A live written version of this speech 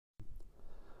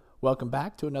Welcome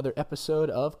back to another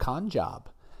episode of Con Job.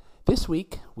 This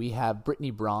week, we have Brittany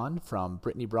Braun from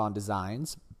Brittany Braun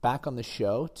Designs back on the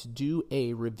show to do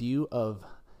a review of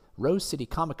Rose City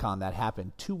Comic Con that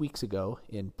happened 2 weeks ago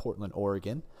in Portland,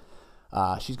 Oregon.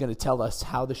 She's going to tell us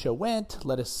how the show went,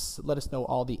 let us know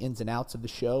all the ins and outs of the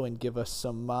show, and give us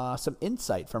some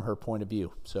insight from her point of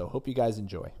view. So hope you guys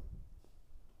enjoy.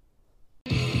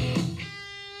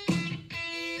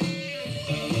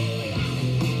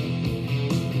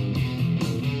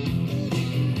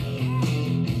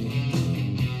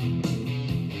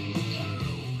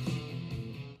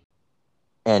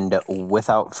 And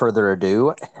without further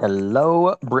ado,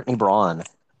 hello, Brittany Braun.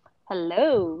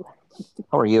 Hello.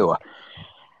 How are you?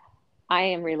 I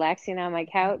am relaxing on my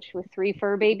couch with 3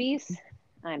 fur babies.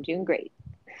 I'm doing great.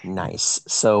 Nice.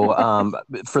 So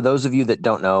for those of you that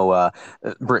don't know,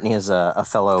 Brittany is a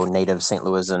fellow native St.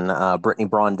 Louisan. Brittany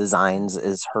Braun Designs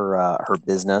is her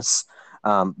business.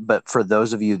 But for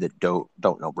those of you that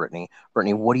don't know Brittany,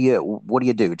 what do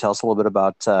you do? Tell us a little bit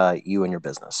about you and your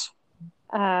business.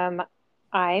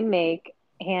 I make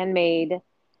handmade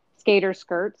skater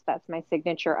skirts. That's my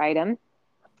signature item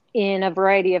in a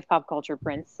variety of pop culture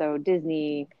prints. So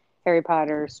Disney, Harry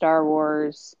Potter, Star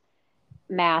Wars,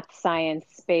 math, science,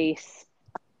 space,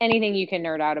 anything you can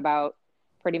nerd out about.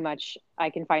 Pretty much I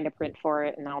can find a print for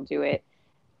it and I'll do it.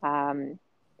 And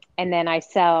then I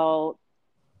sell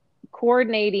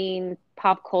coordinating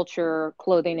pop culture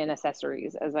clothing and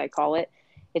accessories, as I call it.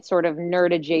 It's sort of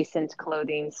nerd adjacent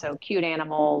clothing. So cute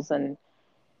animals and,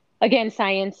 again,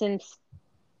 science and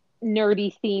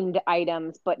nerdy themed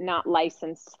items, but not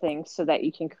licensed things, so that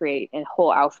you can create a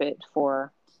whole outfit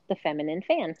for the feminine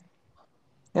fan.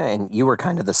 Yeah, and you were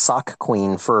kind of the sock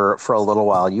queen for a little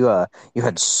while. You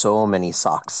had so many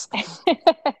socks.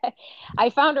 I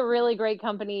found a really great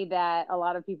company that a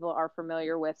lot of people are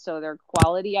familiar with. So their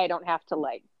quality, I don't have to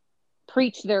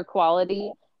preach their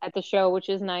quality at the show, which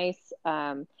is nice.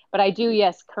 But I do,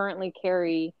 yes, currently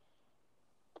carry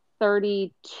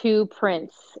 32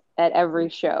 prints at every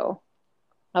show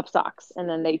of socks, and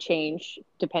then they change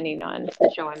depending on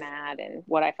the show I'm at and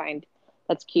what I find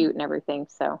that's cute and everything.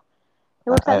 So it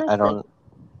works out nicely.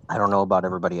 I don't know about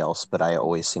everybody else, but I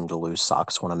always seem to lose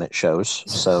socks when I'm at shows.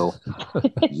 So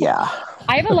yeah.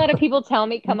 I have a lot of people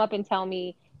come up and tell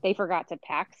me they forgot to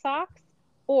pack socks,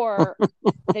 or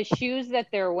the shoes that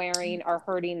they're wearing are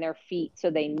hurting their feet,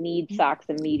 so they need socks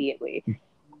immediately.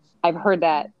 I've heard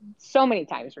that so many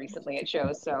times recently at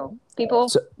shows. So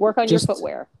people work on your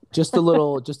footwear. Just a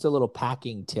little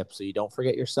packing tip so you don't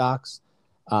forget your socks.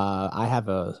 I have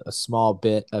a small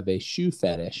bit of a shoe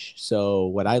fetish. So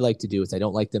what I like to do is I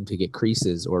don't like them to get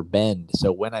creases or bend.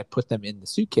 So when I put them in the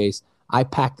suitcase, I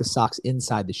pack the socks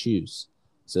inside the shoes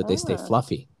so that they stay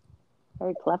fluffy.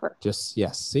 Very clever. Just,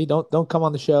 yes. See, don't come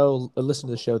on the show, listen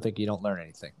to the show, think you don't learn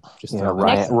anything. Just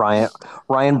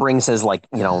Ryan brings his $900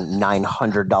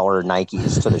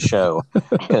 Nikes to the show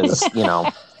because you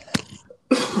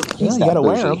gotta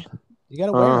wear them. You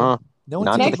gotta wear them. No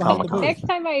one's next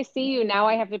time I see you, now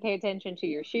I have to pay attention to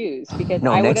your shoes, because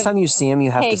next time you see him, you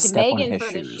have to step Megan on his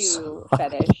for shoes. The shoe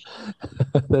fetish.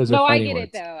 No, I get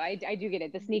it though. I do get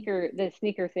it. The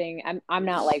sneaker thing. I'm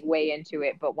not way into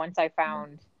it, but once I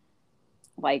found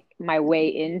my way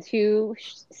into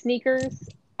sneakers,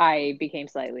 I became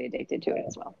slightly addicted to it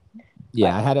as well.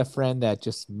 Yeah, I had a friend that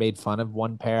just made fun of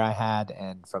one pair I had,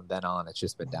 and from then on, it's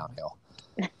just been downhill.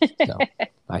 So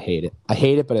I hate it.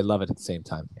 But I love it at the same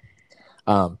time.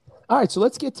 All right, so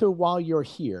let's get to why you're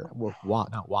here. Well,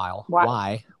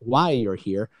 why you're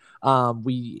here.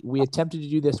 We attempted to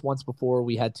do this once before.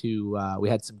 We had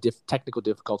some technical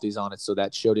difficulties on it, so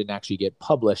that show didn't actually get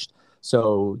published.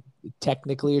 So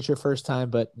technically it's your first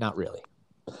time, but not really.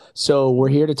 So we're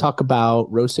here to talk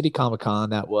about Rose City Comic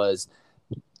Con. That was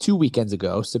 2 weekends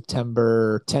ago,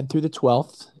 September 10th through the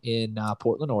 12th in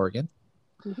Portland, Oregon.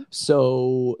 Mm-hmm.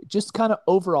 So just kind of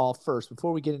overall first,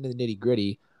 before we get into the nitty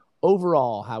gritty,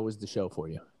 overall, how was the show for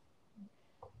you?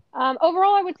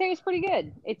 Overall, I would say it's pretty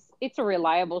good. It's a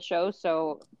reliable show,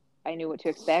 so I knew what to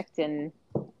expect, and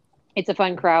it's a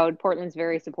fun crowd. Portland's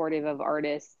very supportive of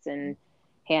artists and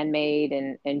handmade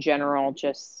and in general,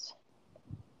 just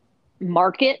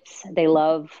markets. They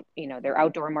love, their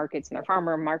outdoor markets and their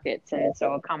farmer markets, and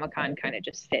so a Comic-Con kind of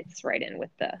just fits right in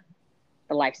with the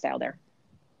lifestyle there.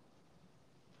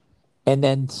 And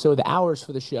then, so the hours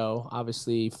for the show,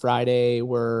 obviously Friday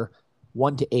were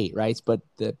 1 to 8, right? But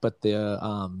the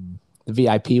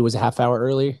VIP was a half hour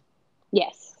early.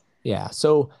 Yes. Yeah.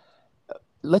 So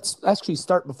let's actually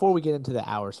start before we get into the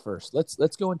hours first.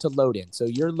 Let's go into load in. So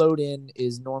your load in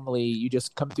is normally you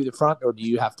just come through the front, or do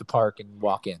you have to park and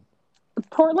walk in?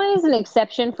 Portland is an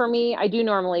exception for me. I do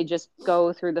normally just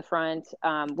go through the front,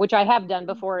 which I have done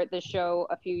before at this show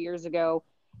a few years ago,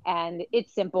 and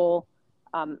it's simple.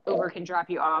 Uber can drop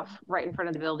you off right in front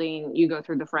of the building. You go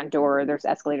through the front door. There's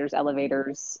escalators,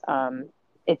 elevators.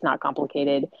 It's not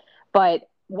complicated. But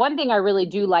one thing I really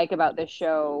do like about this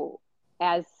show,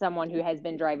 as someone who has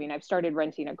been driving, I've started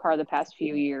renting a car the past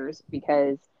few years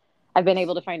because I've been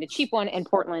able to find a cheap one, and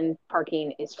Portland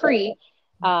parking is free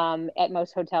at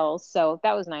most hotels. So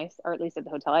that was nice, or at least at the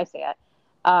hotel I stay at.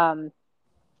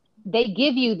 They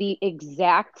give you the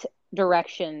exact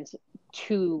directions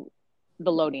to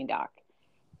the loading dock.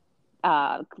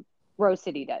 Rose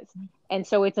City does. And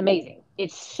so it's amazing.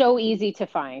 It's so easy to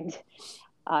find.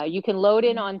 You can load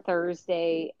in on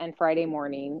Thursday and Friday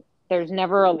morning. There's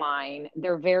never a line.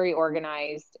 They're very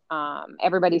organized.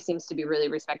 Everybody seems to be really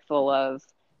respectful of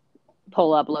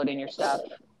pull up, load in your stuff,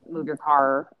 move your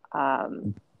car,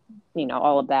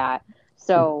 all of that.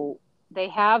 So they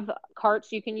have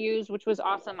carts you can use, which was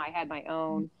awesome. I had my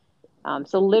own.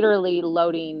 So literally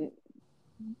loading,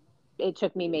 it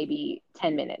took me maybe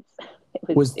 10 minutes.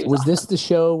 It was awesome. This the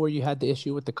show where you had the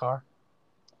issue with the car?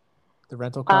 The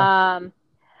rental car?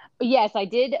 Yes, I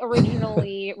did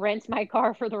originally rent my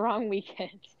car for the wrong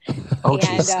weekend. Oh,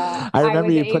 jeez. I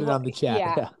remember you put it on the chat.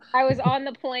 Yeah. I was on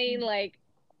the plane,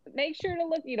 make sure to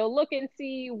look and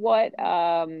see what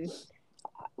I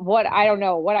don't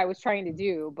know what I was trying to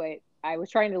do, but I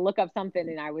was trying to look up something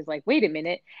and I was like, wait a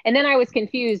minute. And then I was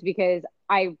confused because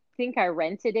I think I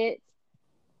rented it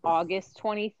August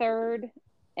 23rd.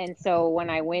 And so when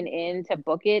I went in to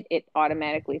book it, it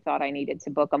automatically thought I needed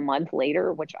to book a month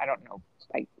later, which I don't know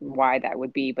why that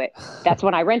would be, but that's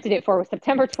when I rented it for, was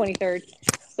September 23rd.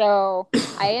 So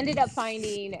I ended up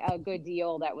finding a good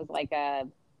deal that was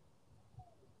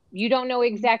you don't know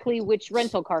exactly which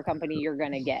rental car company you're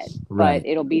going to get, right, but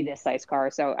it'll be this size car.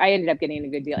 So I ended up getting a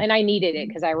good deal, and I needed it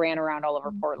because I ran around all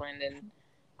over Portland and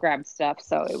grabbed stuff.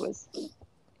 So it was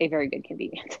a very good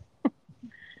convenience.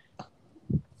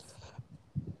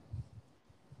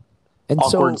 And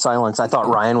awkward silence. I thought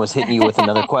Ryan was hitting you with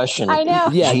another question. I know.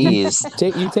 Yeah.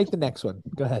 Jeez. You take the next one.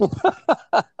 Go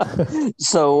ahead.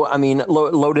 So, I mean,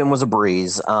 load in was a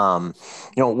breeze.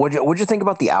 What'd you think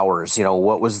about the hours?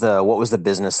 What was the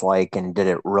business like, and did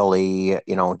it really,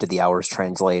 did the hours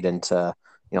translate into,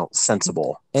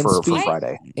 sensible for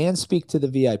Friday? And speak to the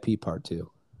VIP part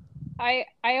too. I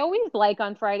always like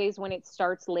on Fridays when it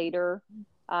starts later,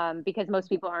 because most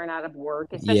people aren't out of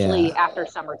work, especially after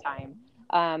summertime.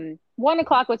 1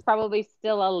 o'clock was probably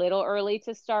still a little early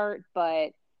to start,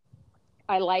 but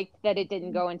I liked that it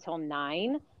didn't go until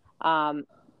 9.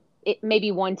 It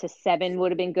maybe 1 to 7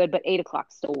 would have been good, but 8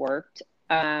 o'clock still worked.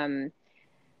 The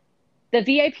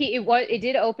VIP, it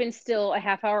did open still a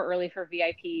half hour early for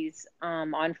VIPs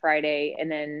on Friday,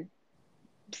 and then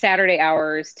Saturday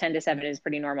hours 10 to 7 is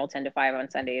pretty normal. 10 to 5 on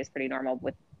Sunday is pretty normal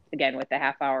with the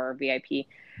half hour VIP.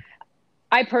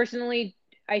 I personally,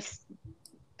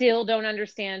 still don't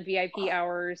understand VIP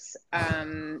hours.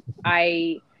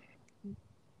 I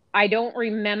don't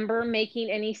remember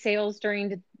making any sales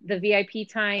during the VIP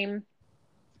time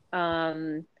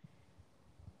on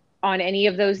any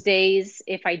of those days.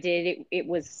 If I did, it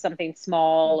was something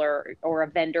small or a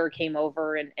vendor came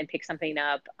over and picked something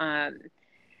up.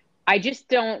 I just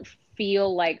don't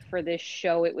feel like for this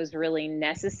show it was really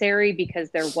necessary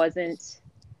because there wasn't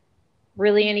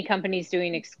really any companies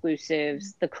doing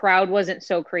exclusives. The crowd wasn't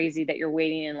so crazy that you're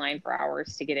waiting in line for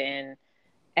hours to get in.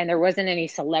 And there wasn't any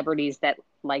celebrities that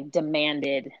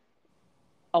demanded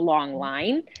a long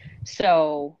line.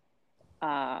 So,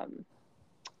 I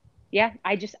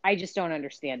just don't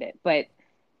understand it, but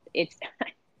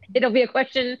it'll be a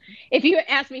question. If you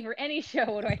ask me for any show,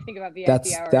 what do I think about VIP hours?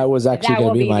 That was actually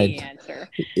going to be my answer.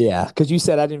 Yeah. Cause you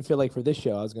said, I didn't feel like for this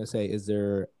show, I was going to say, is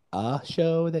there a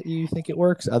show that you think it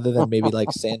works other than maybe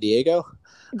San Diego?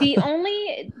 The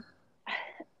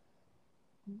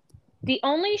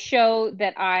only show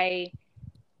that I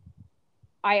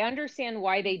understand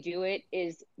why they do it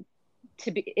is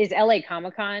LA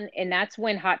Comic-Con, and that's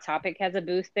when Hot Topic has a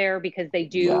booth there because they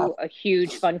do a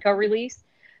huge Funko release.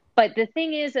 But the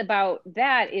thing is about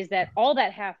that is that all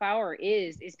that half hour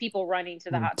is people running to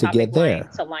the Hot Topic line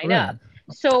to line up.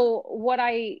 So what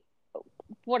I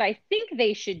think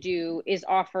they should do is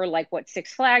offer what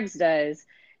Six Flags does,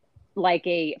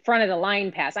 a front of the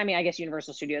line pass. I mean, I guess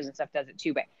Universal Studios and stuff does it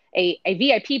too, but a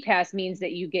VIP pass means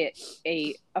that you get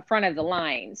a front of the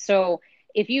line. So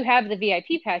if you have the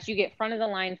VIP pass, you get front of the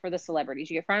line for the celebrities,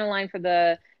 you get front of the line for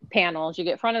the panels, you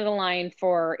get front of the line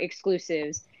for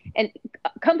exclusives. And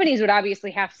companies would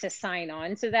obviously have to sign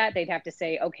on to that. They'd have to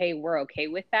say, okay, we're okay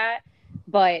with that.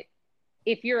 But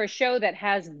if you're a show that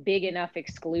has big enough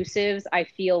exclusives, I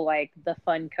feel like the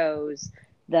Funkos,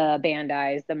 the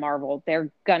Bandais, the Marvel, they're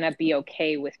gonna be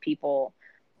okay with people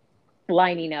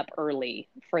lining up early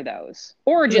for those,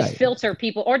 or just filter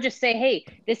people, or just say, hey,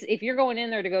 this, if you're going in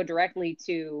there to go directly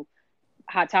to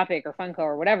Hot Topic or Funko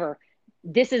or whatever,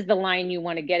 this is the line you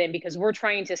want to get in, because we're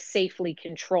trying to safely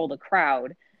control the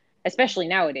crowd, especially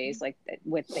nowadays, like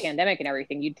with the pandemic and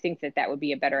everything. You'd think that would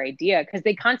be a better idea, because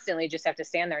they constantly just have to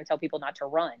stand there and tell people not to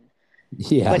run.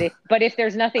 Yeah. But if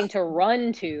there's nothing to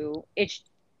run to, it's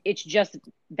just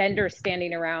vendors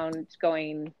standing around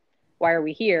going, why are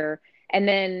we here? And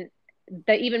then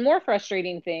the even more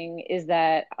frustrating thing is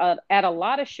that at a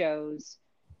lot of shows,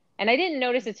 and I didn't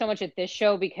notice it so much at this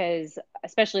show, because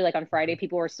especially like on Friday,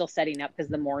 people were still setting up because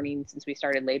the morning, since we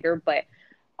started later, but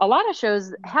a lot of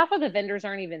shows, half of the vendors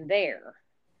aren't even there.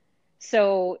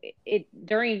 So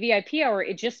during VIP hour,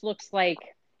 it just looks like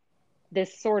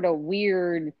this sort of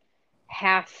weird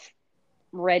half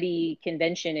ready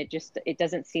convention. It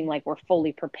doesn't seem like we're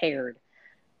fully prepared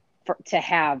to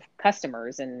have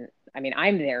customers. And I mean,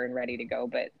 I'm there and ready to go,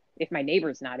 but if my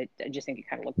neighbor's not, I just think it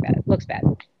kind of looks bad.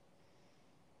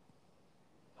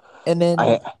 And then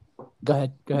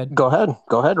go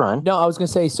ahead, Ryan. No, I was going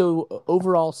to say, so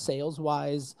overall sales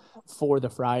wise for the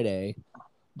Friday,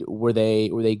 were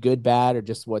they good, bad, or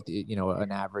just what,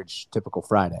 an average typical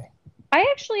Friday? I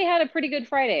actually had a pretty good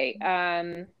Friday.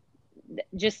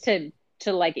 Just to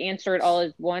like answer it all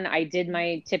as one, I did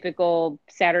my typical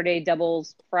Saturday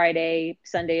doubles, Friday,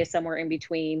 Sunday is somewhere in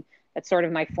between. That's sort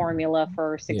of my formula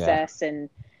for success. Yeah.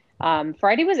 And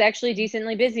Friday was actually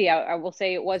decently busy. I will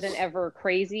say it wasn't ever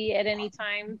crazy at any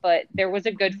time, but there was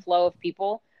a good flow of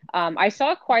people. I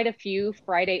saw quite a few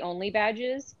Friday only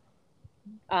badges,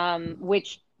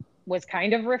 which was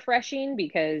kind of refreshing,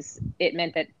 because it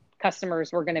meant that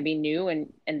customers were going to be new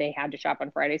and they had to shop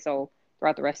on Friday. So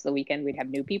throughout the rest of the weekend, we'd have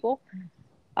new people.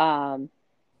 But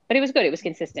it was good. It was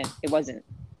consistent. It wasn't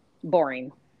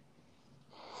boring.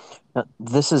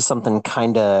 This is something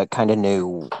kind of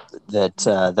new that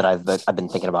I've been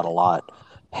thinking about a lot.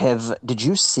 Did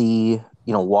you see,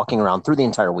 walking around through the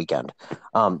entire weekend,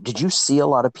 did you see a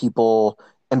lot of people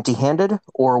empty-handed,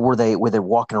 or were they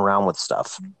walking around with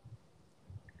stuff?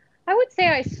 I would say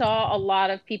I saw a lot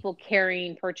of people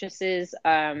carrying purchases.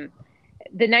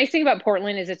 The nice thing about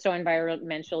Portland is it's so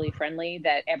environmentally friendly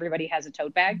that everybody has a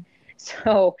tote bag.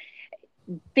 So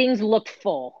things looked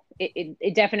full.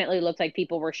 It definitely looked like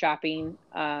people were shopping.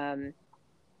 And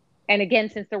again,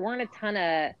 since there weren't a ton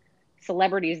of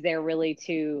celebrities there really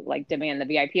to like demand the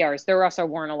VIP hours, there also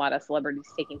weren't a lot of celebrities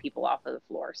taking people off of the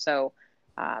floor. So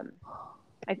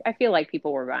I feel like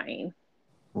people were buying.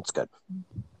 That's good.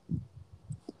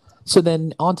 So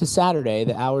then on to Saturday,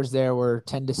 the hours there were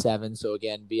 10 to 7. So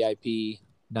again, VIP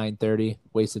 9:30,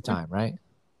 waste of time, right?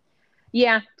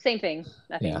 Yeah, same thing.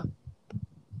 Nothing.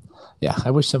 Yeah.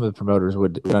 I wish some of the promoters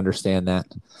would understand that.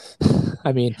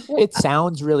 I mean, it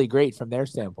sounds really great from their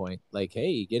standpoint. Like,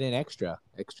 hey, get in extra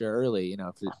early,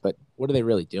 but what are they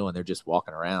really doing? They're just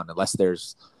walking around, unless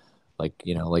there's like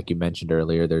you mentioned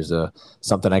earlier, there's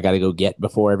something I got to go get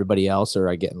before everybody else, or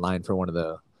I get in line for one of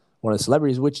the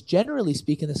celebrities, which generally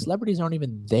speaking, the celebrities aren't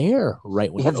even there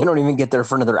right when they don't even get there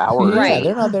for another hour. Right. Yeah,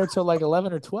 they're not there till like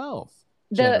 11 or 12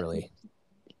 generally.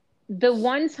 The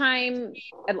one time,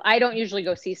 I don't usually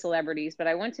go see celebrities, but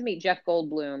I went to meet Jeff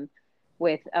Goldblum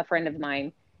with a friend of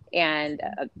mine, and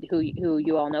who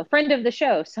you all know, friend of the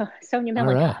show, Sonia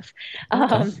Melikoff,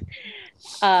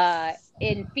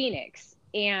 in Phoenix.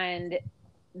 And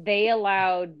they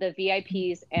allowed the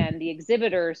VIPs and the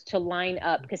exhibitors to line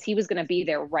up, because he was going to be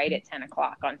there right at 10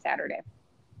 o'clock on Saturday.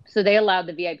 So they allowed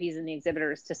the VIPs and the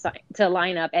exhibitors to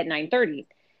line up at 9:30.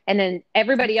 And then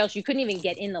everybody else, you couldn't even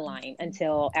get in the line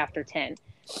until after 10.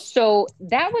 So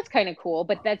that was kind of cool,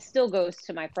 but that still goes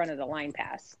to my front of the line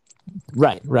pass.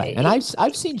 Right. And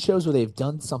I've seen shows where they've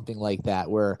done something like that,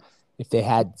 where if they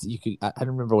had, I don't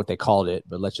remember what they called it,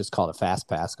 but let's just call it a fast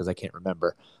pass because I can't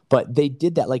remember. But they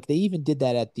did that, like they even did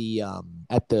that at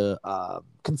the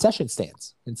concession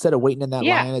stands. Instead of waiting in that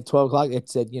line at 12 o'clock, it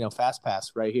said, fast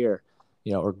pass right here,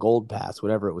 or gold pass,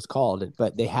 whatever it was called.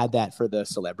 But they had that for the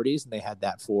celebrities, and they had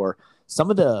that for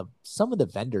some of the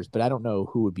vendors. But I don't know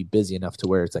who would be busy enough to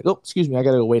where it's like, oh, excuse me, I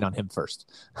got to go wait on him first.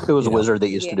 It was Wizard that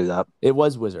used to do that. It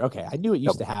was Wizard. Okay, I knew it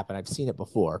used to happen. I've seen it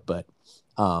before, but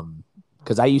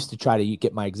because I used to try to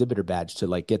get my exhibitor badge to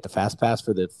like get the fast pass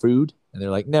for the food, and they're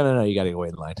like, no, you got to go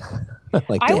wait in line.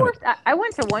 Like, I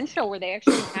went to one show where they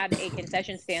actually had a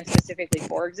concession stand specifically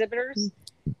for exhibitors.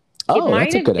 Oh, it might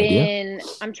that's a have good been, idea.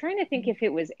 I'm trying to think if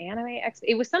it was Anime X.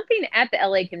 It was something at the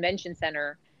LA Convention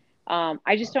Center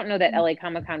I just don't know that LA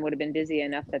Comic Con would have been busy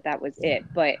enough that was it.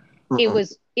 But it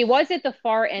Mm-mm. was at the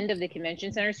far end of the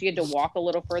convention center, so you had to walk a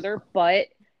little further. But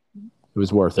It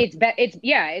was worth it.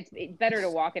 it's better to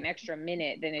walk an extra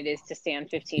minute than it is to stand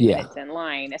 15 Yeah. minutes in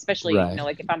line, especially Right. you know,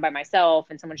 like if I'm by myself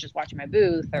and someone's just watching my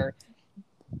booth, or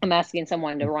I'm asking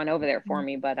someone to run over there for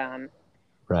me. But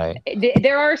Right.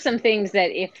 there are some things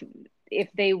that if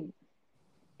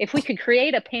we could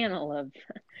create a panel of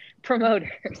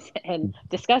promoters and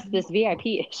discuss this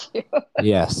VIP issue,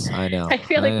 Yes, I know. I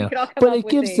feel like we could all come But up it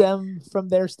with gives them, from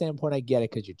their standpoint, I get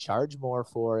it, because you charge more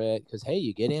for it. Because hey,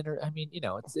 you get in, or I mean, you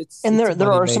know, it's And it's there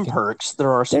money are some making. perks.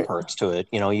 There are some There, perks to it.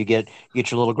 You know, you get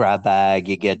your little grab bag.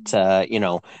 You get you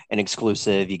know, an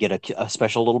exclusive. You get a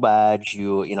special little badge.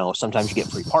 You know, sometimes you get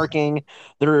free parking.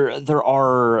 There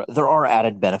are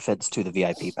added benefits to the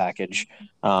VIP package.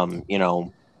 You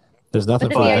know, there's but nothing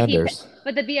the for the but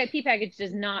vendors. VIP package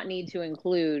does not need to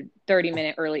include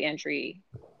 30-minute early entry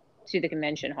to the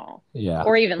convention hall, Yeah.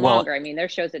 or even well, longer. I mean,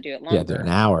 there's shows that do it Yeah, they're longer. an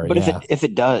hour. but Yeah. if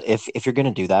it does, if you're going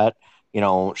to do that, you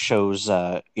know, shows,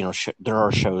 you know, there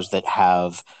are shows that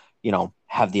have, you know,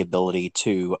 have the ability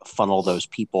to funnel those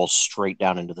people straight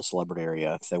down into the celebrity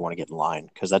area if they want to get in line,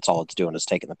 because that's all it's doing is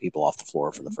taking the people off the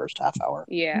floor for the first half hour.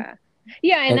 Yeah.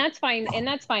 Yeah, and And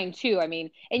that's fine, too. I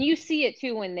mean, and you see it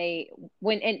too when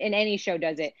and any show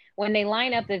does it. When they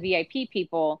line up the VIP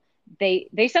people, they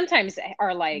sometimes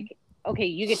are like, okay,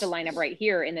 you get to line up right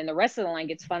here, and then the rest of the line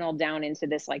gets funneled down into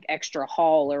this like extra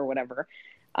hall or whatever.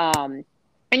 And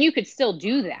you could still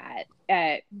do that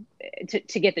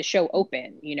to get the show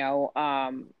open, you know.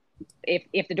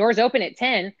 If the doors open at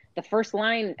 10, the first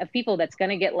line of people that's going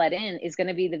to get let in is going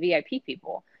to be the VIP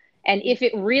people. And if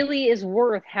it really is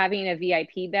worth having a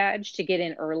VIP badge to get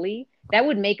in early, that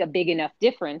would make a big enough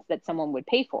difference that someone would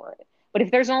pay for it. But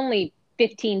if there's only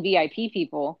 15 VIP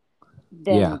people,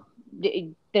 yeah,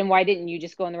 then why didn't you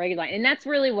just go in the regular line? And that's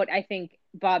really what I think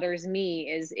bothers me,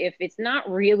 is if it's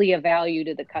not really a value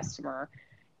to the customer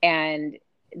and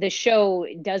the show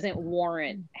doesn't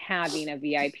warrant having a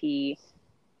VIP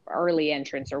early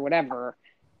entrance or whatever,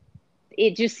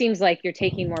 it just seems like you're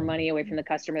taking more money away from the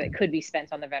customer that could be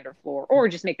spent on the vendor floor, or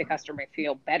just make the customer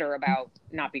feel better about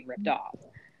not being ripped off.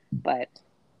 But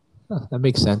that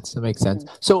makes sense. That makes sense.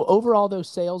 So overall, though,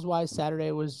 sales wise,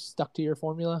 Saturday was stuck to your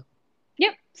formula.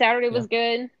 yep, Saturday was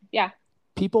good. Yeah.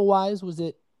 People wise, was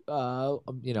it?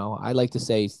 You know, I like to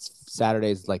say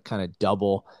Saturday's like kind of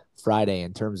double Friday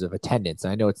in terms of attendance.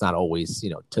 I know it's not always, you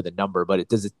know, to the number, but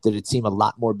did it seem a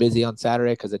lot more busy on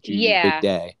Saturday because it's usually a big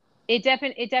day? It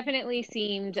definitely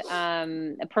seemed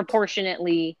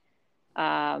proportionately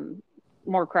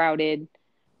more crowded.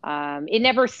 It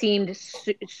never seemed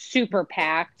super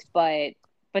packed, but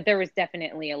there was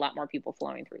definitely a lot more people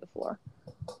flowing through the floor.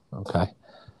 Okay.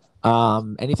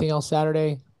 Anything else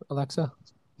Saturday, Alexa?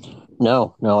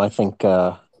 No, I think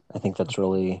that's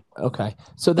really okay.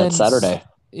 So then that's Saturday.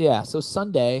 Yeah. So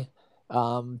Sunday,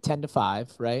 10 to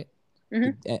 5, right?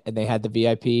 Mm-hmm. And they had the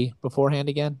VIP beforehand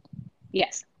again?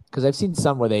 Yes. Because I've seen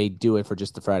some where they do it for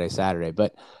just the Friday, Saturday.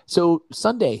 But so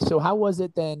Sunday, so how was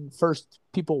it then? First,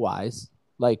 people wise,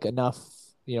 like enough,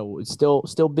 you know,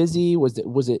 still busy. Was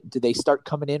it? Did they start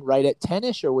coming in right at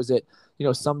 10ish, or was it? You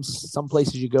know, some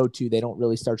places you go to, they don't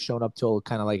really start showing up till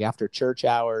kind of like after church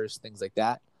hours, things like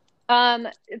that.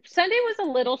 Sunday was a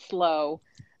little slow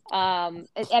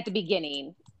at the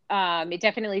beginning. It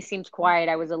definitely seemed quiet.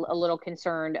 I was a little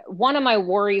concerned. One of my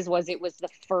worries was it was the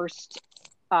first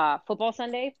football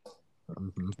Sunday.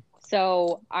 Mm-hmm.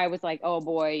 So I was like, oh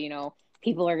boy, you know,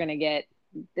 people are going to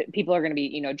be,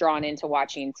 you know, drawn into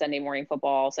watching Sunday morning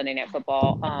football, Sunday night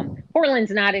football.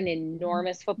 Portland's not an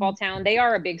enormous football town. They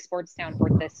are a big sports town for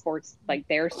the sports, like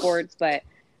their sports, but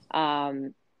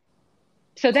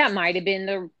so that might have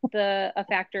been a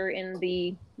factor in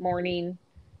the morning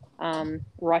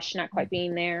rush not quite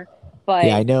being there. But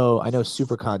yeah, I know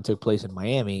SuperCon took place in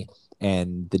Miami,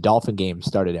 and the Dolphin game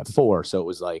started at 4, so it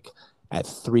was like at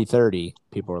 3:30,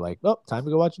 people were like, "Oh, time to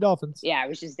go watch the Dolphins." Yeah, it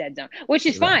was just dead zone, which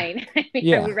is fine. I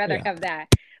mean, I would rather have that.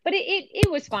 But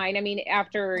it was fine. I mean,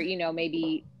 after, you know,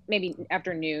 maybe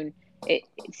after noon, it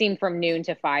seemed from noon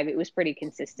to 5, it was pretty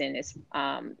consistent as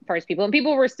far as people. And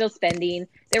people were still spending.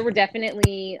 There were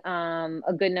definitely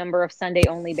a good number of Sunday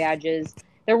only badges.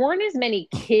 There weren't as many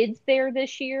kids there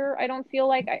this year, I don't feel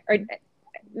like.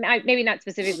 Maybe not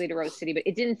specifically to Rose City, but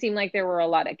it didn't seem like there were a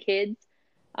lot of kids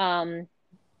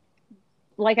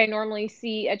like I normally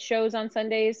see at shows on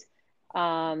Sundays.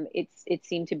 It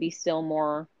seemed to be still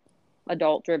more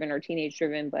adult driven or teenage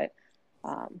driven, but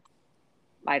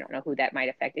I don't know who that might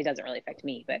affect. It doesn't really affect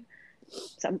me, but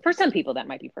for some people that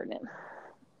might be pertinent.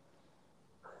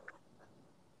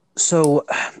 So,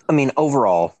 I mean,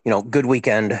 overall, good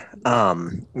weekend.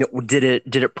 Did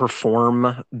it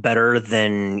perform better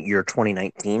than your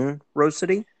 2019 Rose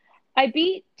City? I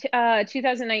beat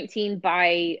 2019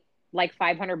 by like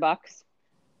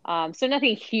 $500. So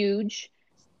nothing huge.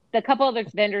 The couple of the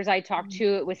vendors I talked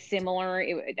to, it was similar.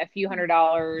 A few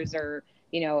 $100, or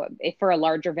if for a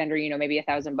larger vendor, maybe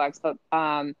 $1,000. But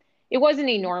it wasn't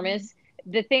enormous.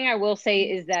 The thing I will say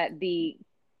is that the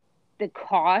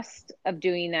cost of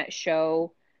doing that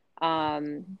show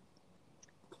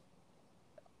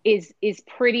is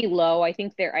pretty low. I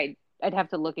think I'd have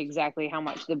to look exactly how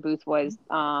much the booth was.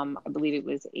 I believe it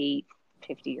was $850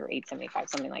 or $875,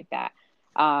 something like that.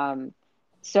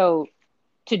 So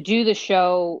to do the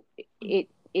show, I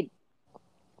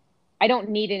don't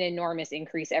need an enormous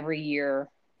increase every year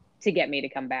to get me to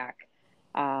come back.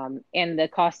 And the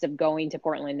cost of going to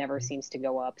Portland never seems to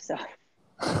go up. So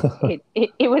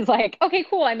it was like, okay,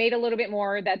 cool. I made a little bit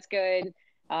more. That's good.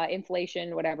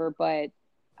 Inflation, whatever. But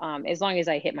as long as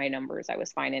I hit my numbers, I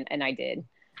was fine. And I did.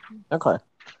 Okay.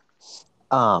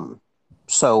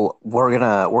 So we're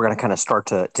gonna kind of start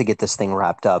to get this thing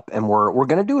wrapped up, and we're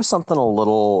gonna do something a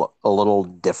little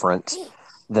different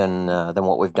than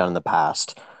what we've done in the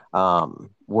past.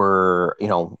 We're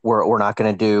not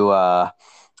gonna do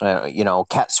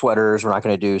cat sweaters. We're not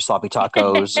gonna do sloppy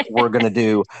tacos. We're gonna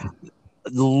do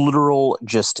literal,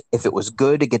 just if it was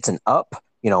good, it gets an up.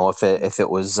 If it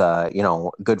was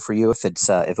good for you, if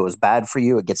it was bad for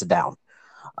you, it gets a down.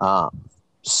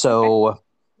 So.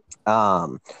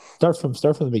 Start from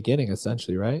the beginning,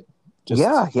 essentially, right?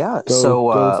 Yeah.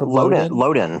 Go from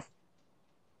Loden.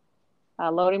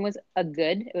 Loden was a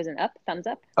good. It was an up, thumbs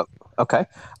up. Oh, okay.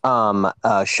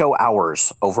 Show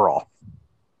hours overall.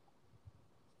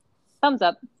 Thumbs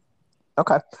up.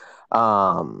 Okay.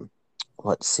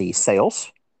 Let's see.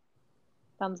 Sales.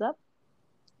 Thumbs up.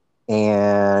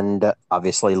 And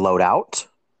obviously loadout.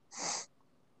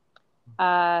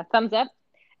 Thumbs up.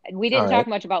 We didn't All talk right.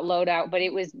 much about loadout, but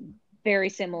it was very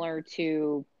similar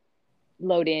to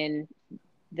load in.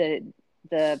 The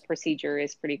procedure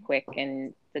is pretty quick,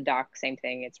 and the dock, same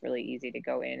thing. It's really easy to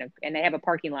go in, and they have a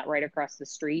parking lot right across the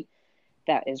street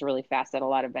that is really fast, that a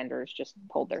lot of vendors just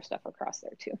pulled their stuff across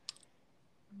there too.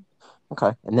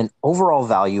 Okay. And then overall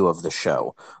value of the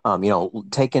show.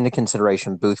 Take into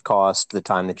consideration booth cost, the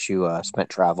time that you spent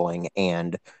traveling,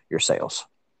 and your sales.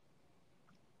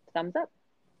 Thumbs up.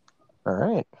 All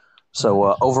right.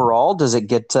 So overall, does it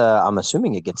get? I'm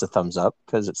assuming it gets a thumbs up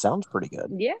because it sounds pretty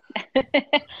good. Yeah.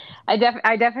 I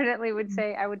definitely would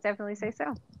say. I would definitely say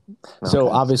so. So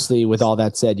Okay. obviously, with all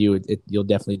that said, you'll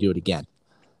definitely do it again.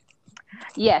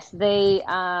 Yes, they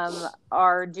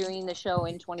are doing the show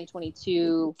in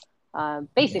 2022,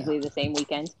 basically the same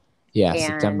weekend. Yeah, And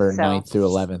September so- 9th through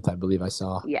 11th, I believe I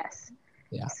saw. Yes.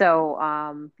 Yeah. So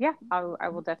I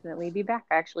will definitely be back.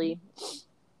 I actually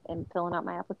am filling out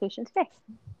my application today.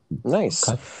 Nice.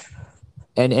 Okay.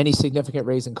 And any significant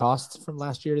raise in costs from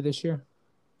last year to this year?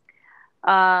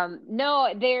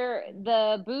 No,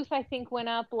 the booth I think went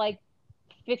up like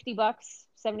 $50,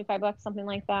 $75, something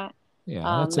like that. Yeah,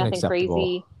 that's Nothing unacceptable.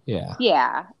 crazy.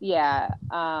 Yeah.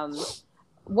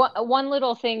 One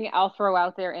little thing I'll throw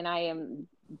out there, and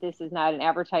this is not an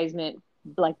advertisement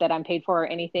like that I'm paid for or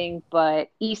anything, but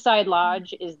Eastside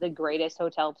Lodge is the greatest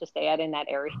hotel to stay at in that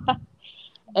area.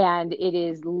 And it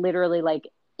is literally like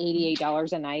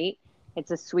 $88 a night. It's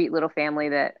a sweet little family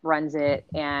that runs it,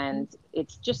 and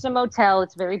it's just a motel.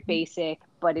 It's very basic,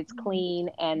 but it's clean,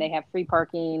 and they have free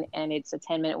parking, and it's a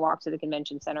 10-minute walk to the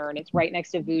convention center, and it's right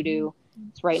next to Voodoo.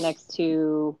 It's right next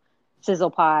to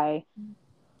Sizzle Pie.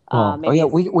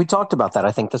 We talked about that,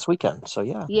 I think, this weekend. So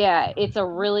yeah. Yeah, it's a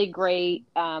really great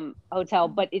hotel,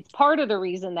 but it's part of the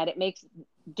reason that it makes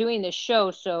doing this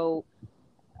show so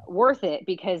worth it,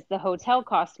 because the hotel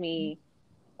cost me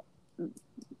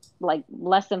like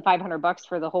less than $500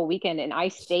 for the whole weekend, and I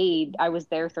was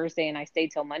there Thursday and I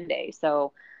stayed till Monday.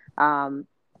 So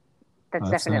that's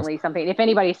definitely nice. something, if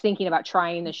anybody's thinking about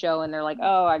trying the show and they're like,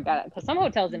 oh, I got it, because some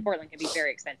hotels in Portland can be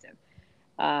very expensive,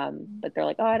 but they're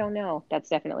like, oh, I don't know, that's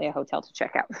definitely a hotel to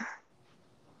check out.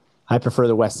 I prefer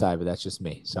the West Side, but that's just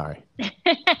me. Sorry.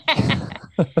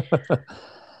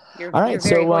 You're, All right, you're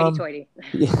very so hoity-toity.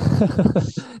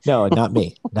 No, not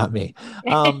me, not me.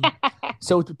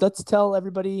 So let's tell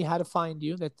everybody how to find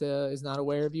you that is not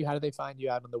aware of you. How do they find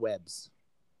you out on the webs?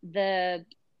 The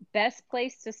best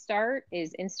place to start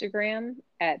is Instagram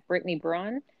at Brittany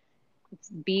Braun. It's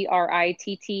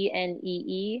BRITTNEE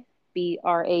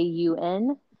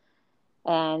BRAUN.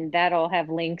 And that'll have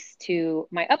links to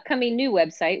my upcoming new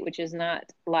website, which is not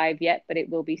live yet, but it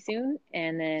will be soon.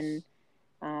 And then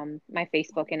my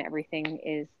Facebook and everything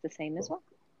is the same as well.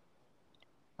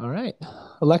 All right.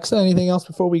 Alexa, anything else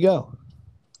before we go?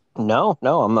 No,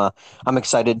 no, I'm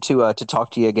excited to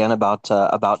talk to you again about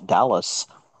Dallas.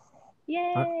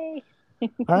 Yay!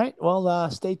 All right.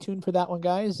 Well, stay tuned for that one,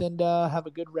 guys, and have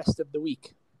a good rest of the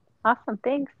week. Awesome.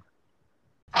 Thanks.